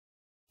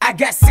I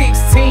got 16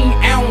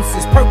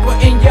 ounces, purple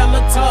and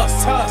yellow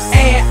tufts.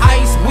 Add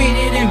ice with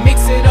it and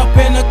mix it up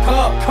in a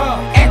cup.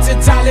 Add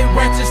your Jolly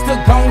Ranchers to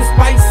gon'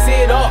 spice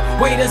it up.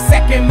 Wait a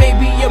second,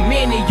 maybe a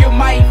minute, you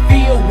might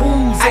feel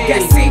woozy. I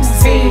got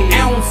 16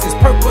 ounces,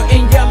 purple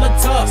and yellow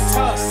tufts.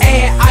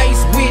 Add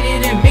ice with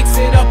it and mix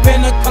it up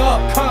in a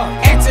cup.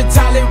 Add your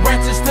Jolly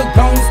Ranchers to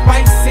gon'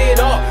 spice it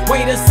up.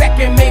 Wait a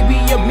second, maybe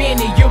a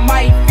minute, you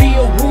might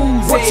feel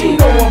woozy. What you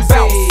know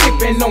about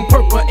sipping on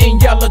purple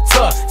and yellow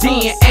tufts?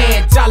 Then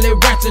add Jolly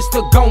Ranchers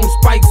to gon'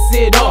 spice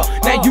it up.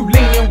 Now you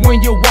leaning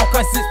when you walk,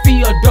 cause it's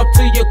filled up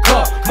to your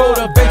cup.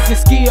 Motivation,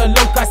 skill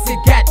low, cause it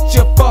got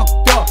you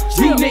fucked up.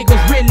 These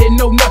niggas really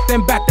know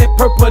nothing about that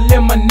purple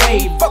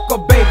lemonade. Fuck a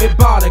baby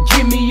bottle,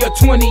 give me a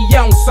 20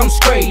 ounce, I'm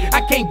straight.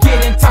 I can't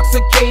get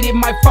intoxicated,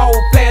 might fall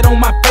flat on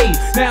my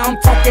face. Now I'm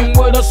talking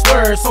with a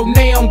slur, so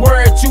damn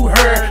word you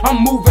heard.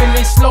 I'm moving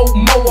in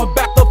slow-mo,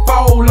 about to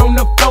fall on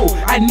the floor.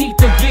 I need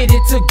to get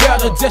it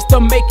together just to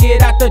make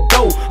it out the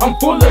door. I'm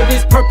full of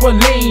this purple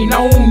lean,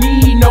 I don't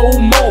need no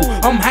more.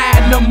 I'm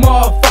hiding the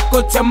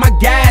motherfucker, tell my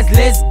guys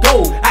let's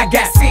go. I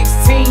got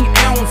 16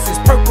 ounces,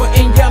 purple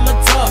and yellow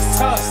tufts.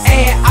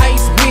 Add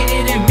ice with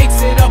it and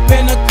mix it up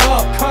in a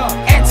cup.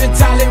 Add your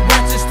Jolly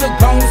Ranchers to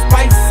gon'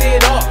 spice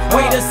it up.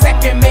 Wait a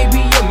second,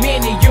 maybe a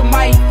minute, you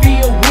might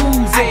feel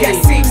woozy. I got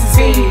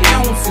 16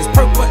 ounces,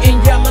 purple and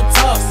yellow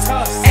tufts.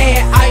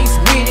 Add ice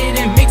with it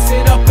and mix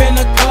it up in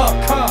a cup.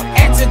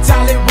 Add your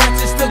Jolly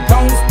Ranchers to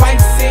gon'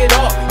 spice it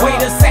up.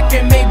 Wait a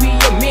second, maybe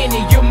a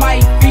minute, you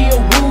might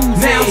feel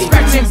woozy. Now I'm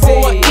scratching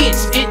for an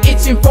itch and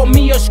itching for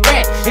me a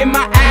scratch. And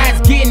my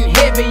eyes getting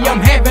heavy, I'm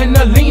having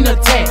a lean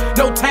attack.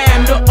 No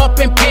time to up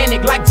and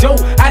panic like Joe,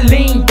 I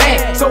lean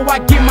back. So I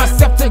get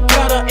myself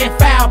together and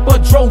fire up a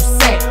dro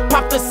sack.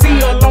 Pop the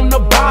seal on the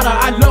bottle,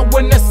 I love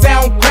when the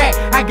sound crack.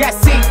 I got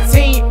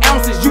 16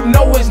 ounces, you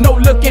know it's no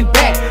looking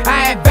back.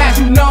 I advise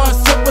you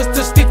non-sippers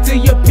to stick to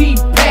your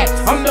P-packs.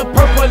 I'm the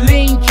purple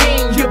lean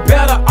king, you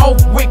better off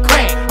with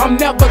crack. I'm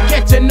never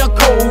catching a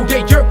cold,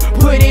 yeah, you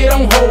put it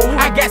on hold.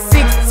 I got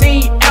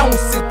 16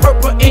 ounces,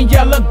 purple and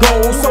yellow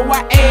gold. So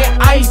I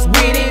add ice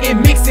with it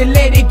and mix it,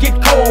 let it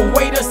get cold.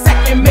 Wait a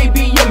second,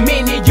 maybe a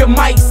minute, you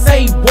might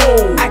say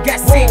whoa. I got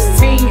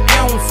 16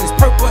 ounces,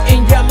 purple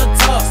and yellow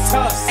tufts.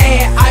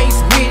 Add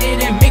ice with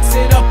it and mix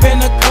it up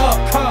in a cup.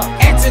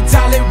 Add your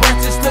Jolly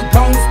Ranchers to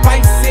gon'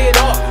 spice it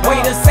up.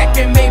 Wait a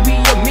second, maybe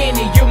a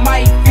minute, you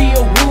might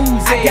feel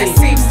woozy. I got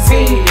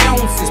 16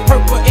 ounces,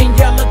 purple and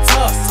yellow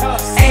tufts.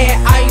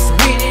 Add ice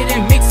with it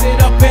and mix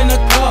it up in a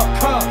cup.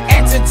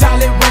 Add your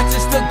Jolly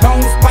Ranchers to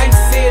gon'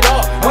 spice it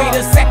up. Wait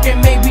a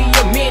second, maybe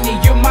a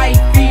minute, you might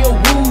feel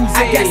woozy.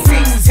 I got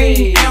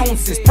 16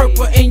 ounces,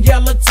 purple and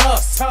yellow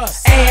tufts.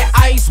 Add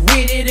ice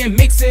with it and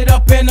mix it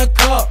up in a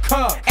cup.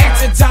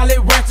 Add your Jolly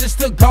Ranchers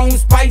to gon'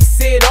 spice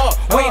it up.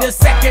 Wait a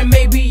second,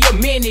 maybe a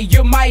minute,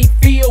 you might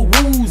feel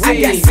woozy.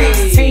 I got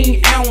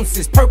 16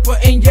 ounces, purple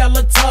and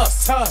yellow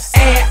tufts.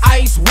 Add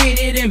ice with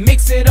it and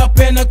mix it up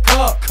in a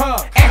cup.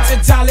 Add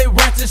your Jolly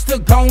Ranchers to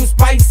gon'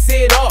 spice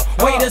it up.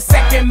 Wait a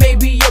second,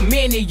 maybe a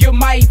minute, you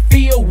might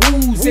feel woozy.